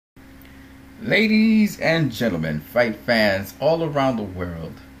Ladies and gentlemen, fight fans all around the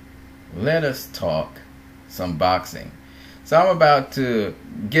world, let us talk some boxing. So I'm about to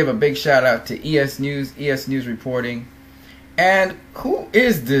give a big shout out to ES News reporting. And who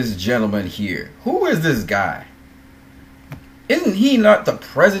is this gentleman here? Who is this guy? Isn't he not the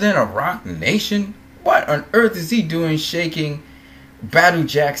president of Roc Nation? What on earth is he doing shaking Badou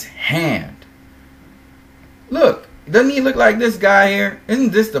Jack's hand? Look, doesn't he look like this guy here?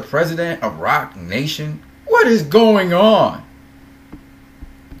 Isn't this the president of Roc Nation? What is going on?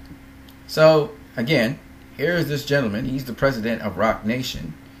 So, again, here is this gentleman. He's the president of Roc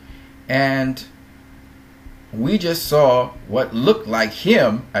Nation. And we just saw what looked like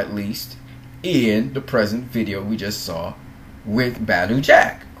him, at least, in the present video we just saw with Badou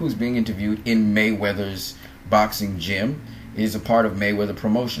Jack, who's being interviewed in Mayweather's boxing gym. Is a part of Mayweather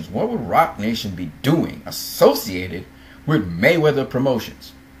Promotions. What would Roc Nation be doing associated with Mayweather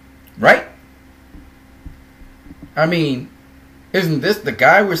Promotions? Right? I mean, isn't this the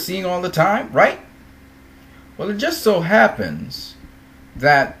guy we're seeing all the time? Right? Well, it just so happens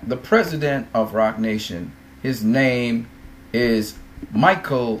that the president of Roc Nation, his name is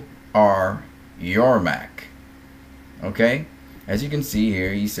Michael R. Yormark. Okay? As you can see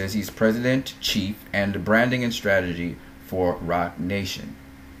here, he says he's president, chief, and branding and strategy for Roc Nation.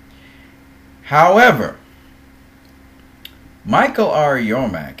 However, Michael R.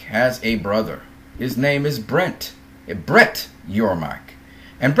 Yormark has a brother. His name is Brett Yormark.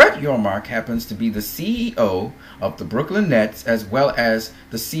 And Brett Yormark happens to be the CEO of the Brooklyn Nets as well as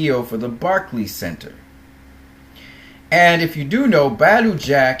the CEO for the Barclays Center. And if you do know, Badou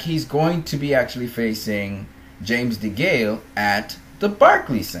Jack, he's going to be actually facing James DeGale at the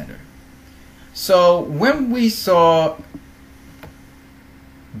Barclays Center. So when we saw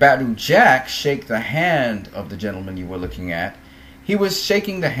Badou Jack shake the hand of the gentleman you were looking at, he was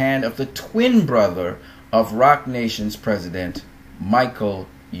shaking the hand of the twin brother of Roc Nation's president, Michael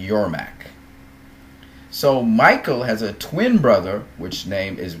Yormark. So Michael has a twin brother, which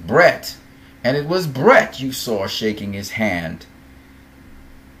name is Brett, and it was Brett you saw shaking his hand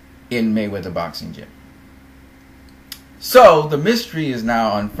in Mayweather Boxing Gym. So the mystery is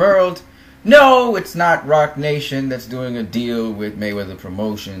now unfurled. No, it's not Roc Nation that's doing a deal with Mayweather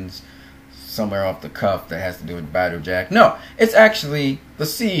Promotions somewhere off the cuff that has to do with Badou Jack. No, it's actually the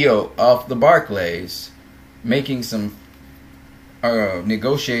CEO of the Barclays making some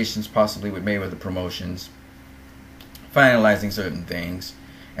negotiations possibly with Mayweather Promotions, finalizing certain things,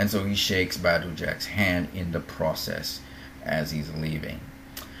 and so he shakes Badou Jack's hand in the process as he's leaving.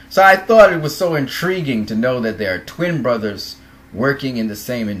 So I thought it was so intriguing to know that there are twin brothers working in the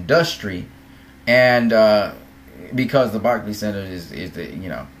same industry, and because the Barclays Center is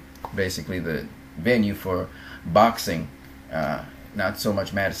the basically the venue for boxing, not so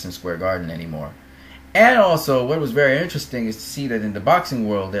much Madison Square Garden anymore. And also, what was very interesting is to see that in the boxing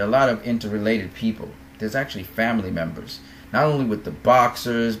world there are a lot of interrelated people. There's actually family members, not only with the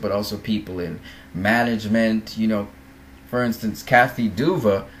boxers but also people in management. For instance, Kathy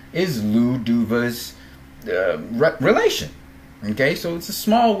Duva is Lou Duva's relation. Okay, so it's a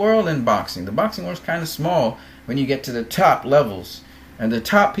small world in boxing. The boxing world's kind of small when you get to the top levels. And the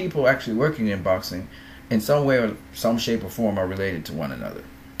top people actually working in boxing, in some way or some shape or form, are related to one another.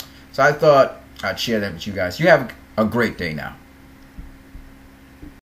 So I thought I'd share that with you guys. You have a great day now.